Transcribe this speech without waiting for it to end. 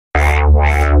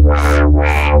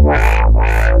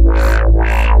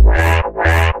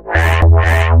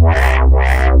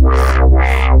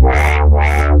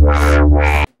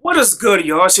is good,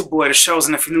 y'all? It's your boy, The Shows,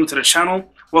 and if you're new to the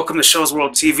channel, welcome to Shows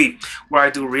World TV, where I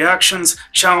do reactions,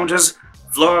 challenges,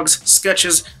 vlogs,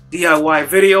 sketches, DIY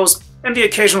videos, and the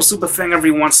occasional super thing every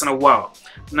once in a while.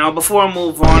 Now, before I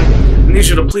move on, I need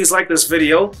you to please like this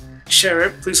video, share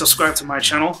it, please subscribe to my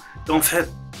channel. Don't forget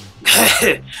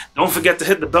to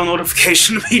hit the bell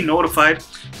notification to be notified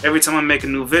every time I make a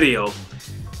new video.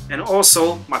 And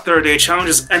also, my 30-day challenge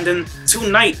is ending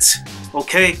tonight,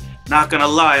 okay? Not gonna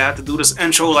lie, I had to do this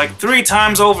intro like 3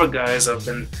 times over, guys. I've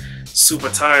been super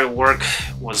tired. Work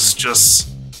was just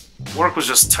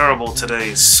terrible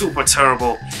today, super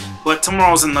terrible. But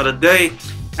tomorrow's another day,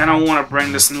 and I want to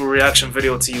bring this new reaction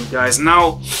video to you guys.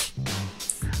 Now,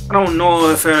 I don't know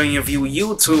if any of you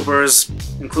YouTubers,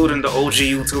 including the OG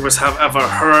YouTubers, have ever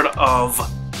heard of,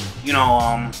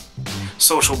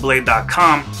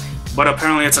 socialblade.com, but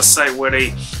apparently it's a site where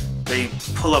they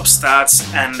pull up stats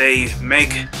and they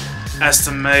make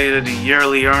estimated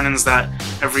yearly earnings that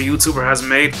every YouTuber has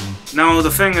made. Now,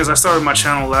 the thing is, I started my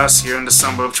channel last year in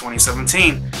December of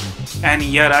 2017, and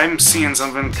yet I'm seeing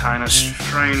something kind of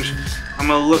strange. I'm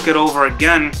gonna look it over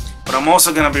again, but I'm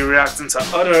also gonna be reacting to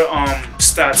other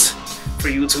stats for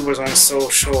YouTubers on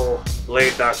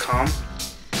socialblade.com,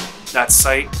 that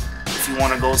site. If you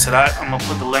want to go to that, I'm gonna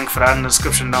put the link for that in the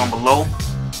description down below.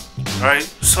 Alright,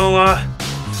 so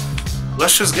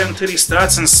let's just get into these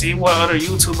stats and see what other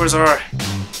YouTubers are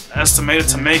estimated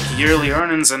to make yearly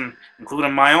earnings, and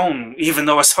including my own, even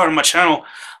though I started my channel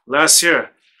last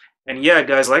year. And yeah,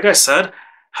 guys, like I said,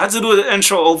 I had to do the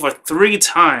intro over 3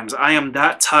 times. I am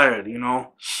that tired,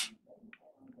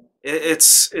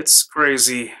 It's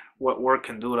crazy what work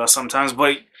can do to us sometimes,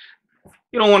 but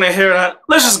you don't want to hear that.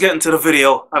 Let's just get into the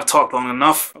video. I've talked long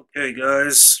enough. Okay,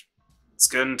 guys, let's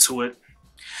get into it.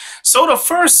 So the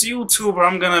first YouTuber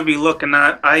I'm gonna be looking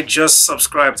at, I just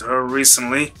subscribed to her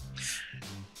recently.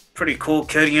 Pretty cool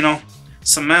kid,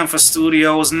 Samantha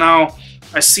Studios. Now,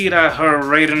 I see that her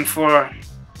rating for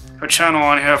her channel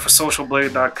on here for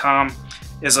socialblade.com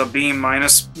is a B-.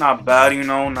 Not bad,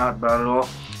 not bad at all.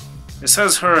 It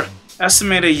says her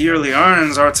estimated yearly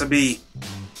earnings are to be,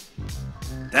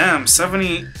 damn,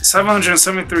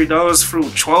 $773 through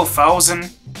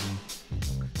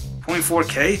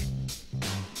 12,000.4K.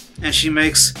 And she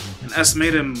makes an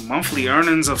estimated monthly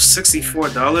earnings of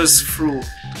 $64 through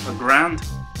 $1,000.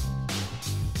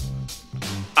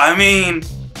 I mean,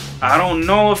 I don't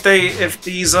know if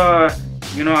these I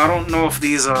don't know if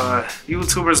these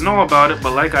YouTubers know about it,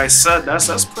 but like I said,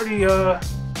 that's pretty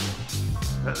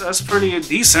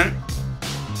decent.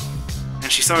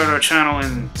 And she started her channel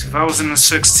in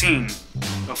 2016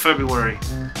 of February.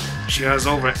 She has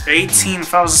over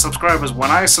 18,000 subscribers.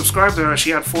 When I subscribed to her,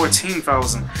 she had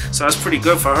 14,000. So that's pretty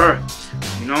good for her,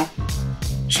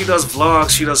 She does vlogs,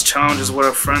 she does challenges with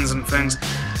her friends and things.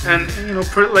 And,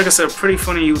 like I said, pretty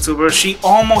funny YouTuber. She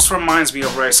almost reminds me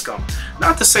of Rice Gum.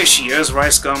 Not to say she is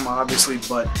Rice Gum, obviously,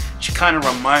 but she kind of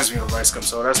reminds me of Rice Gum,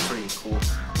 so that's pretty cool,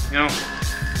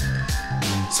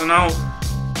 So now,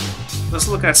 let's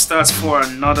look at stats for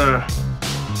another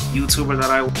YouTuber that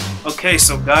Okay,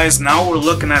 so guys, now we're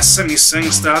looking at Sydney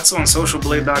Singh's stats on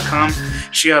socialblade.com.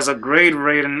 She has a grade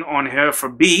rating on here for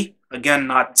B. Again,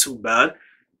 not too bad,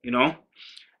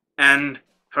 And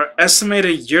her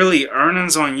estimated yearly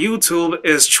earnings on YouTube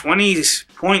is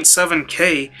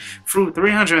 20.7K through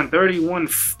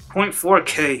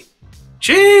 331.4K.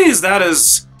 Jeez, that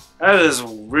is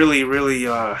really, really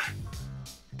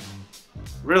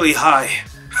high.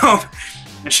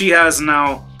 And she has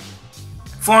now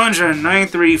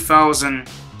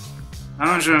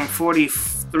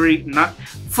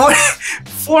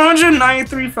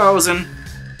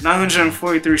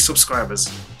 493,943 subscribers.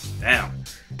 Damn.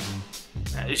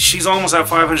 She's almost at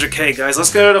 500K, guys.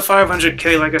 Let's get her to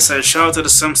 500K. Like I said, shout out to the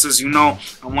Simpsons. I'm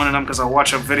one of them because I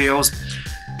watch her videos.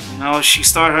 She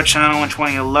started her channel in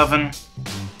 2011.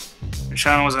 Her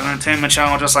channel was an entertainment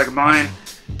channel just like mine.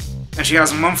 And she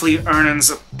has monthly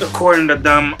earnings, according to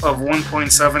them, of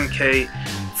 1.7K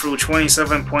through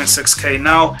 27.6K.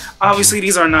 Now, obviously,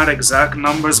 these are not exact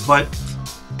numbers, but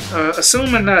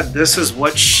assuming that this is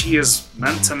what she is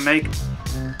meant to make,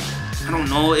 I don't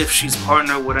know if she's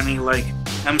partnered with any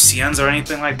MCNs or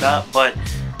anything like that, but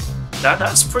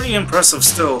that's pretty impressive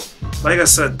still. Like I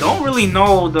said, don't really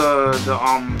know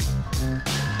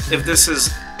if this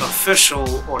is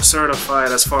official or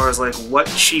certified as far as what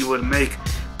she would make.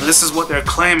 But this is what they're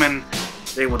claiming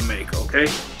they would make, okay?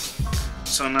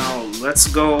 So now let's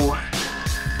go to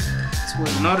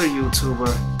another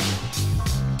YouTuber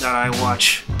that I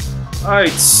watch.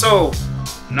 Alright, so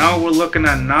now we're looking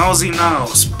at Nowzy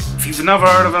Nows. If you've never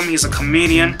heard of him, he's a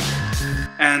comedian,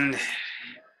 and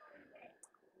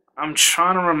I'm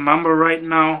trying to remember right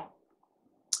now.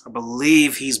 I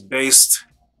believe he's based...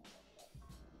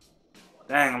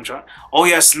 Dang, I'm trying... Oh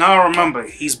yes, now I remember.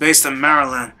 He's based in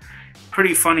Maryland.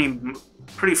 Pretty funny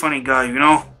guy, you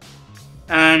know?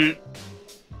 And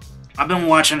I've been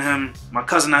watching him. My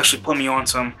cousin actually put me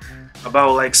onto him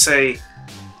about, like, say,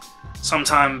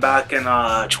 sometime back in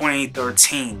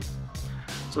 2013.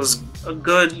 So it's a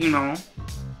good, you know,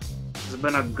 it's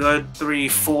been a good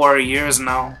 3-4 years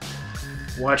now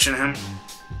watching him.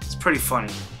 It's pretty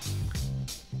funny.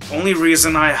 Only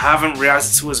reason I haven't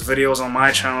reacted to his videos on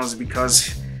my channel is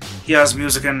because he has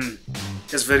music in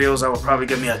his videos that will probably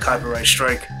give me a copyright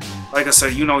strike. Like I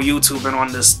said, you know, YouTube been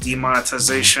on this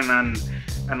demonetization and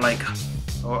like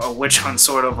a witch hunt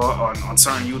sort of on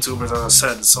certain YouTubers, as I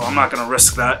said, so I'm not gonna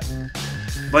risk that.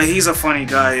 But he's a funny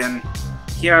guy, and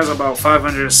he has about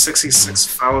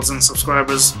 566,000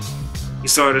 subscribers. He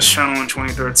started his channel in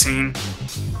 2013.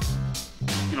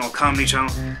 You know, a comedy channel.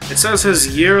 It says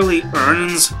his yearly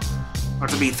earnings are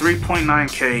to be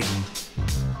 3.9K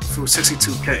through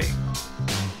 62K.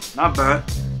 Not bad.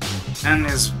 And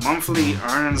his monthly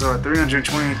earnings are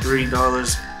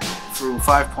 $323 through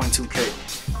 5.2K.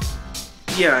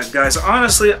 Yeah, guys,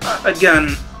 honestly,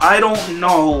 again, I don't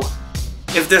know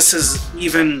if this is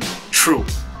even true.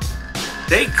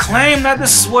 They claim that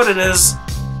this is what it is.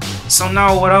 So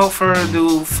now, without further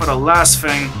ado, for the last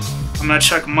thing, I'm gonna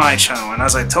check my channel. And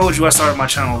as I told you, I started my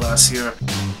channel last year.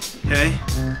 Okay?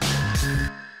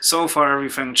 So far,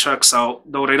 everything checks out,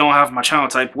 though they don't have my channel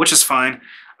type, which is fine.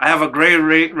 I have a grade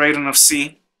rating of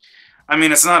C. I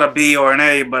mean, it's not a B or an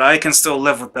A, but I can still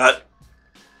live with that.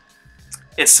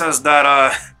 It says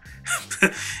that,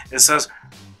 it says,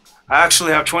 I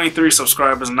actually have 23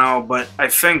 subscribers now, but I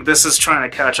think this is trying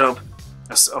to catch up.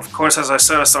 Of course, as I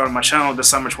said, I started my channel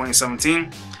December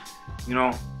 2017. You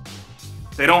know,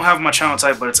 they don't have my channel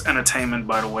type, but it's entertainment,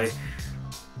 by the way.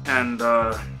 And,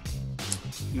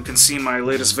 you can see my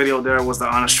latest video there was the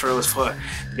honest trailers for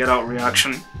Get Out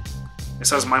reaction. It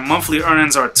says my monthly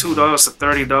earnings are $2 to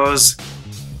 $30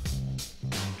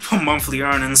 for monthly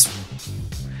earnings,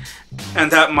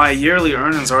 and that my yearly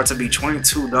earnings are to be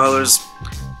 $22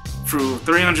 through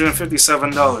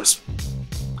 $357.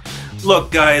 Look,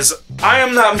 guys, I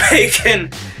am not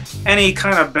making any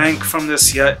kind of bank from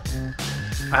this yet.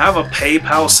 I have a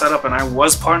PayPal set up, and I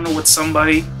was partnered with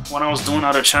somebody when I was doing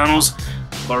other channels,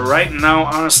 but right now,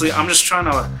 honestly, I'm just trying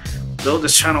to build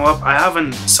this channel up. I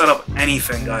haven't set up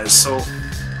anything, guys, so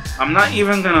I'm not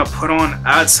even gonna put on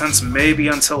AdSense maybe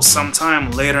until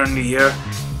sometime later in the year.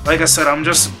 Like I said, I'm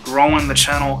just growing the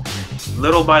channel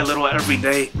little by little every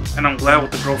day, and I'm glad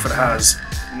with the growth it has.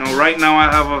 You know, right now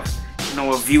I have a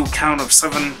view count of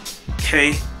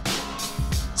 7K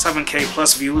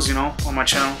plus views, you know, on my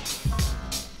channel.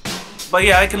 But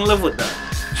yeah, I can live with that.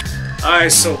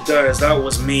 Alright, so guys, that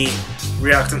was me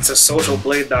reacting to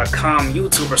socialblade.com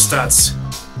YouTuber stats.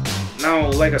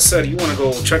 Now, like I said, you want to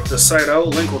go check the site out,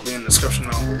 link will be in the description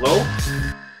down below.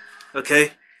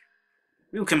 Okay?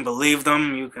 You can believe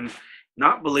them, you can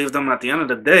not believe them. At the end of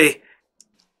the day,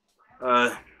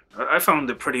 I found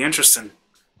it pretty interesting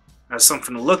as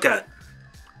something to look at.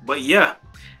 But yeah,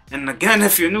 and again,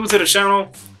 if you're new to the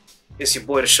channel, it's your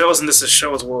boy The Shows, and this is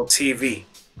Shows World TV,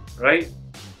 right?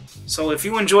 So if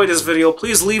you enjoyed this video,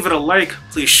 please leave it a like,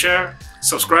 please share,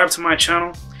 subscribe to my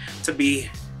channel to be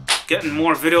getting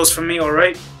more videos from me,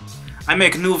 alright? I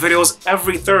make new videos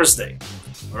every Thursday,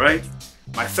 alright?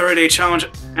 My 30-day challenge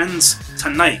ends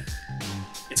tonight.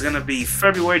 It's gonna be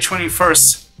February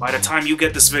 21st by the time you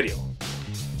get this video.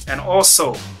 And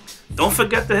also, don't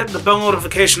forget to hit the bell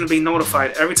notification to be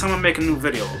notified every time I make a new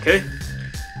video, okay?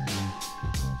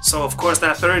 So of course,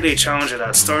 that 30-day challenge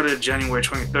that started January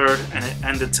 23rd and it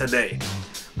ended today.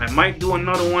 I might do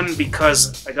another one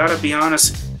because, I gotta be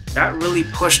honest, that really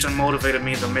pushed and motivated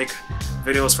me to make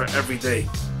videos for every day.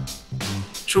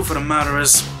 Truth of the matter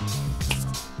is,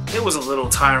 it was a little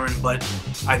tiring, but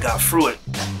I got through it.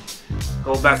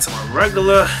 Go back to my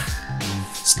regular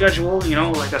schedule, you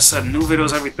know, like I said, new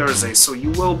videos every Thursday. So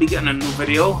you will be getting a new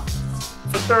video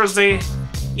for Thursday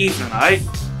evening, alright?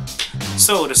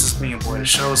 So this has been your boy The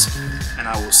Shows, and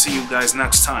I will see you guys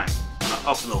next time on an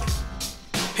upload.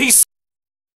 Peace!